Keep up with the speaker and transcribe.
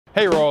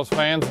Hey Royals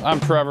fans,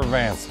 I'm Trevor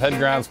Vance, head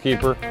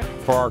groundskeeper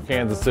for our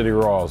Kansas City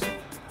Royals.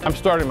 I'm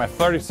starting my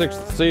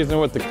 36th season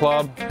with the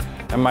club,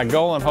 and my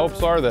goal and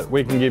hopes are that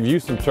we can give you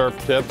some turf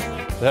tips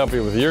to help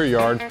you with your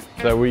yard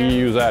that we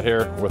use out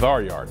here with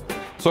our yard.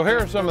 So here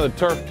are some of the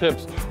turf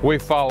tips we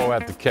follow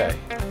at the K.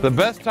 The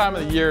best time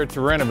of the year to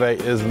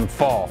renovate is in the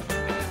fall.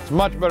 It's a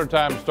much better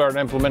time to start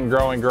implementing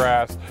growing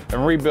grass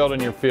and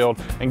rebuilding your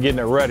field and getting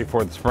it ready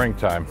for the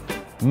springtime.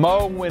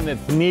 Mow when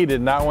it's needed,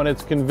 not when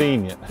it's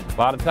convenient. A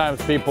lot of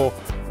times people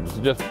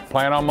just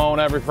plan on mowing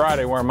every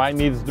Friday where it might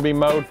need to be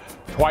mowed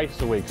twice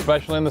a week,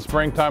 especially in the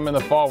springtime and the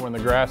fall when the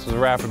grass is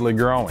rapidly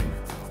growing.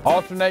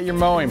 Alternate your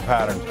mowing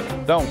patterns.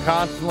 Don't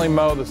constantly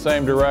mow the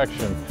same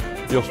direction.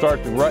 You'll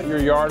start to rut your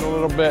yard a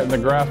little bit and the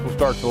grass will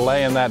start to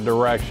lay in that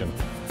direction.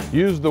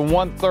 Use the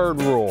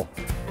 1/3 rule.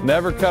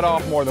 Never cut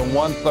off more than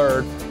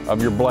 1/3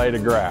 of your blade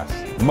of grass.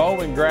 Mow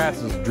when grass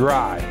is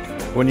dry.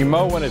 When you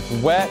mow when it's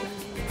wet,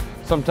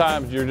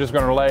 sometimes you're just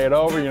going to lay it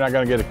over, you're not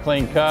going to get a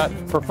clean cut.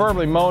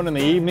 Preferably mowing in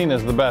the evening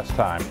is the best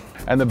time.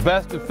 And the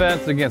best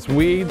defense against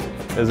weeds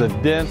is a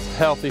dense,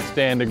 healthy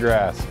stand of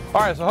grass.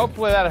 All right, so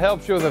hopefully that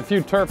helps you with a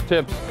few turf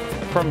tips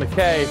from the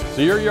K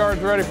so your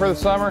yard's ready for the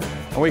summer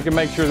and we can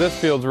make sure this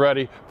field's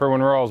ready for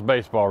when Royals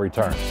baseball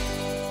returns.